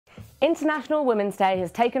International Women's Day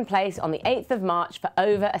has taken place on the 8th of March for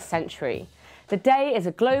over a century. The day is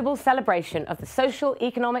a global celebration of the social,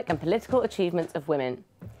 economic and political achievements of women.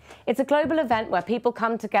 It's a global event where people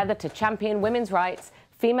come together to champion women's rights,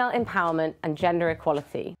 female empowerment and gender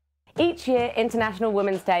equality. Each year, International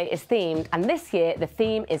Women's Day is themed, and this year the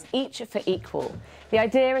theme is Each for Equal. The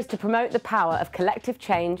idea is to promote the power of collective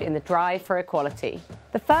change in the drive for equality.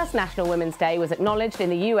 The first National Women's Day was acknowledged in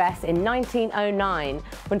the US in 1909,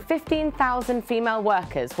 when 15,000 female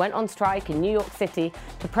workers went on strike in New York City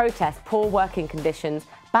to protest poor working conditions,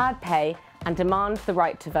 bad pay, and demand the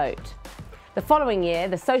right to vote. The following year,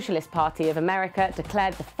 the Socialist Party of America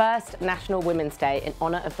declared the first National Women's Day in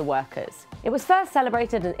honour of the workers. It was first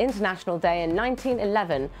celebrated an International Day in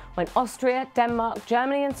 1911 when Austria, Denmark,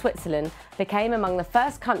 Germany and Switzerland became among the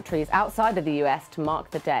first countries outside of the US to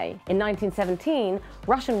mark the day. In 1917,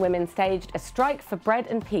 Russian women staged a strike for bread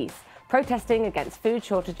and peace, protesting against food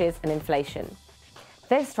shortages and inflation.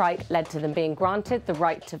 This strike led to them being granted the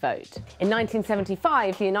right to vote. In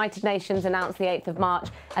 1975, the United Nations announced the 8th of March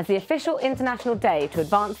as the official international day to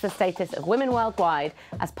advance the status of women worldwide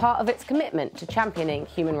as part of its commitment to championing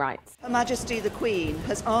human rights. Her Majesty the Queen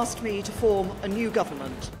has asked me to form a new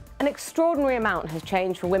government. An extraordinary amount has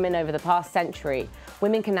changed for women over the past century.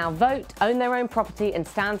 Women can now vote, own their own property and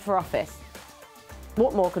stand for office.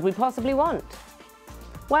 What more could we possibly want?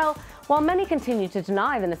 Well, while many continue to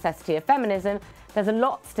deny the necessity of feminism, there's a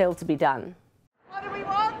lot still to be done. What do we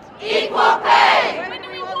want? Equal pay! When do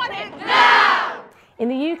we want it? Now! In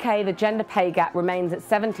the UK, the gender pay gap remains at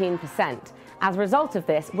 17%. As a result of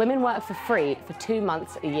this, women work for free for 2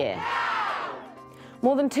 months a year.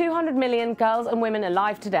 More than 200 million girls and women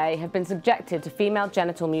alive today have been subjected to female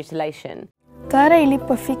genital mutilation. Tarehe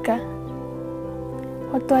ilipofika,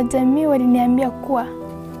 watu wa jamii waliniambia kuwa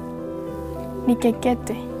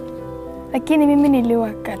nikekete. Lakini mimi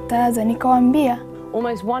niliwakataza, nikawaambia.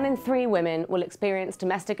 Almost 1 in 3 women will experience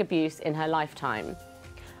domestic abuse in her lifetime.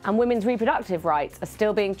 And women's reproductive rights are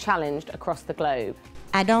still being challenged across the globe.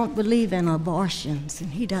 I don't believe in abortions, and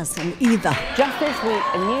he doesn't either. Just this week,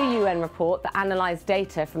 a new UN report that analysed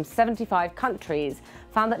data from 75 countries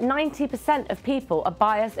found that 90% of people are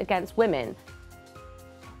biased against women,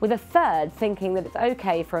 with a third thinking that it's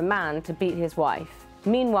okay for a man to beat his wife.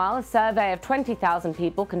 Meanwhile, a survey of 20,000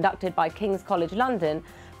 people conducted by King's College London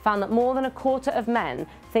found that more than a quarter of men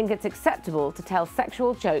think it's acceptable to tell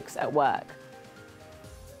sexual jokes at work.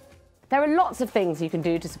 There are lots of things you can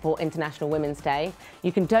do to support International Women's Day.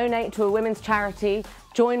 You can donate to a women's charity,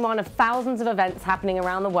 join one of thousands of events happening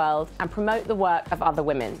around the world, and promote the work of other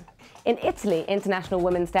women. In Italy, International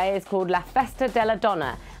Women's Day is called La Festa della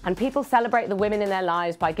Donna, and people celebrate the women in their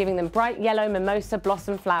lives by giving them bright yellow mimosa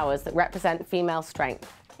blossom flowers that represent female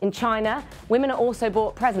strength. In China, women are also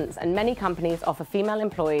bought presents, and many companies offer female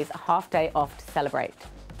employees a half-day off to celebrate.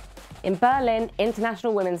 In Berlin,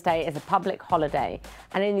 International Women's Day is a public holiday,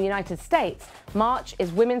 and in the United States, March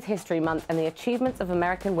is Women's History Month and the achievements of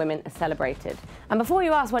American women are celebrated. And before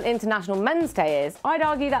you ask what International Men's Day is, I'd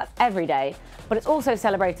argue that's every day, but it's also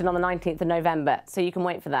celebrated on the 19th of November, so you can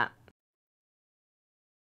wait for that.